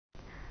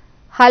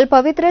હાલ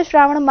પવિત્ર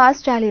શ્રાવણ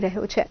માસ ચાલી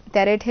રહ્યો છે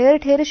ત્યારે ઠેર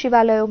ઠેર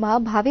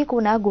શિવાલયોમાં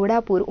ભાવિકોના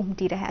ઘોડાપુર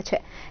ઉમટી રહ્યા છે।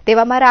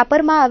 તેવામાં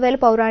રાપરમાં આવેલ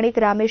પૌરાણિક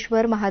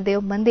રામેશ્વર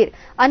મહાદેવ મંદિર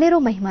અનેરો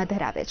મહિમા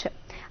ધરાવે છે।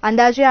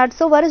 અંદાજે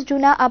 800 વર્ષ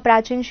જૂના આ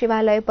પ્રાચીન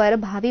શિવાલય પર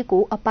ભાવિકો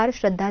અપાર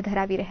શ્રદ્ધા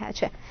ધરાવી રહ્યા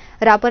છે।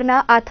 રાપરના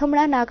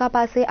આથમણા નાકા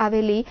પાસે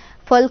આવેલી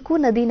ફલકુ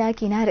નદીના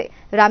કિનારે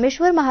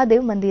રામેશ્વર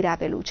મહાદેવ મંદિર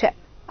આવેલું છે।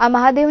 આ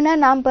મહાદેવના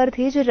નામ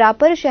પરથી જ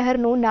રાપર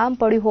શહેરનું નામ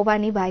પડ્યું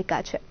હોવાની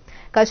વાયકા છે।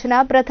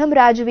 કચ્છના પ્રથમ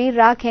રાજવીર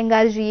રા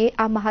ખેંગારજીએ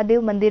આ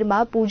મહાદેવ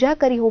મંદિરમાં પૂજા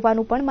કરી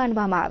હોવાનું પણ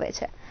માનવામાં આવે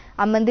છે।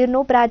 આ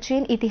મંદિરનો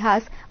પ્રાચીન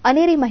ઇતિહાસ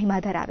અનેરી મહિમા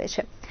ધરાવે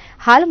છે।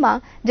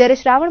 હાલમાં જ્યારે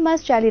શ્રાવણ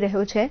માસ ચાલી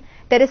રહ્યો છે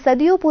ત્યારે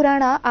સદીઓ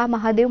પુરાણા આ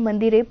મહાદેવ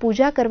મંદિરે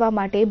પૂજા કરવા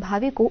માટે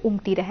ભાવિકો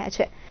ઉમટી રહ્યા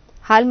છે।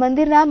 હાલ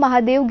મંદિરના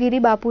મહાદેવ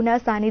ગિરી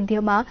બાપુના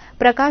સાનિધ્યમાં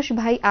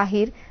પ્રકાશભાઈ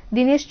આહિર,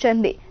 દિનેશ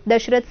ચંદે,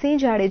 દશરથસિંહ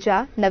જાડેજા,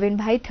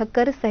 નવીનભાઈ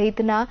ઠક્કર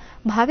સહિતના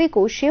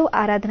ભાવિકો શિવ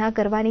આરાધના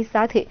કરવાની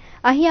સાથે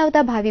અહીં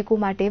આવતા ભાવિકો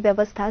માટે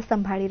વ્યવસ્થા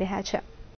સંભાળી રહ્યા છે।